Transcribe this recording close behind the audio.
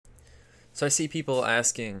So I see people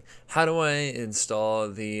asking, how do I install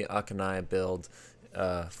the Akaneia build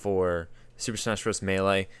for Super Smash Bros.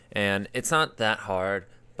 Melee? And it's not that hard,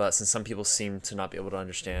 but since some people seem to not be able to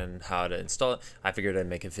understand how to install it, I figured I'd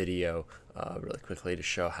make a video really quickly to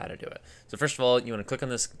show how to do it. So first of all, you want to click on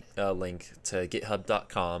this link to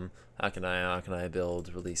github.com, Akaneia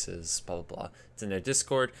Build, releases, blah, blah, blah. It's in their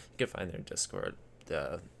Discord. You can find their Discord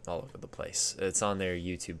all over the place. It's on their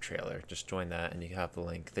YouTube trailer. Just join that and you have the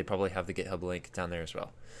link. They probably have the GitHub link down there as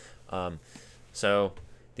well. So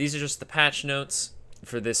these are just the patch notes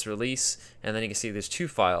for this release, and then you can see there's two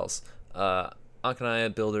files.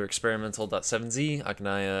 Akaneia Builder experimental.7z,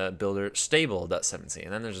 Akaneia Builder stable.7z,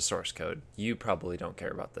 and then there's a source code. You probably don't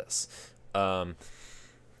care about this.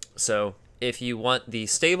 So if you want the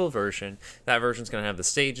stable version, that version's going to have the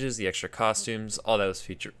stages, the extra costumes, all those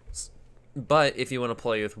features. But if you want to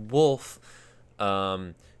play with Wolf,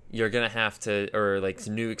 you're going to have to, or like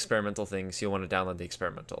new experimental things, you'll want to download the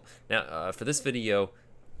experimental. Now, for this video,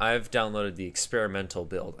 I've downloaded the experimental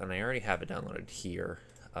build, and I already have it downloaded here,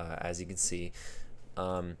 as you can see.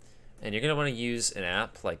 And you're going to want to use an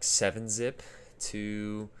app like 7-Zip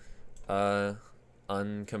to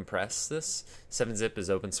uncompress this. 7-Zip is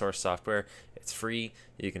open source software. It's free.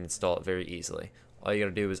 You can install it very easily. All you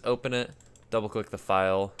got to do is open it, double click the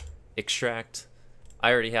file, extract.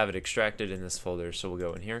 I already have it extracted in this folder, so we'll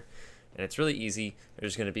go in here. And it's really easy.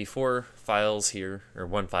 There's going to be 4 files here, or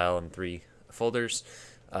 1 file and 3 folders.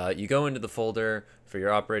 You go into the folder for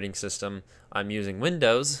your operating system. I'm using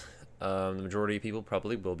Windows. The majority of people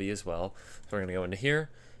probably will be as well. So we're going to go into here,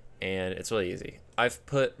 and it's really easy. I've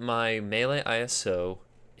put my Melee ISO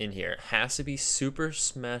in here. It has to be Super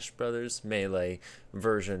Smash Bros. Melee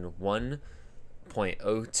version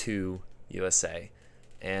 1.02 USA.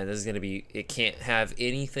 And this is going to be, it can't have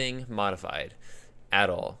anything modified at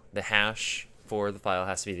all. The hash for the file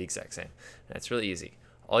has to be the exact same. And it's really easy.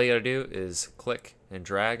 All you got to do is click and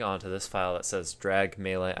drag onto this file that says drag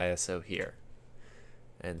Melee ISO here.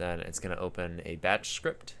 And then it's going to open a batch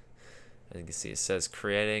script. And you can see it says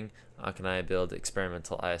creating Akaneia Build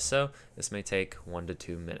experimental ISO. This may take 1 to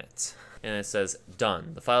 2 minutes. And it says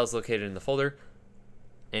done. The file is located in the folder.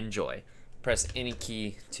 Enjoy. Press any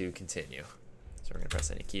key to continue. So we're going to press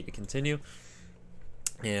any key to continue.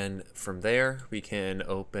 And from there, we can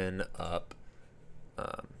open up,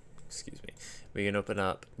 we can open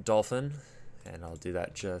up Dolphin, and I'll do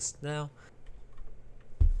that just now.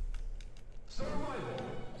 And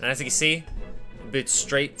as you can see, it boots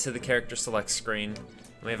straight to the character select screen,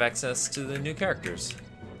 and we have access to the new characters.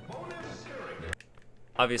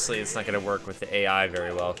 Obviously, it's not going to work with the AI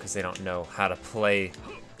very well because they don't know how to play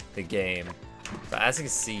the game. But as you can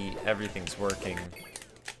see, everything's working.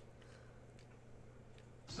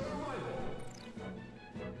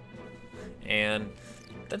 And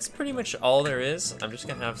that's pretty much all there is. I'm just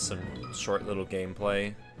gonna have some short little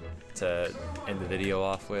gameplay to end the video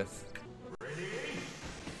off with.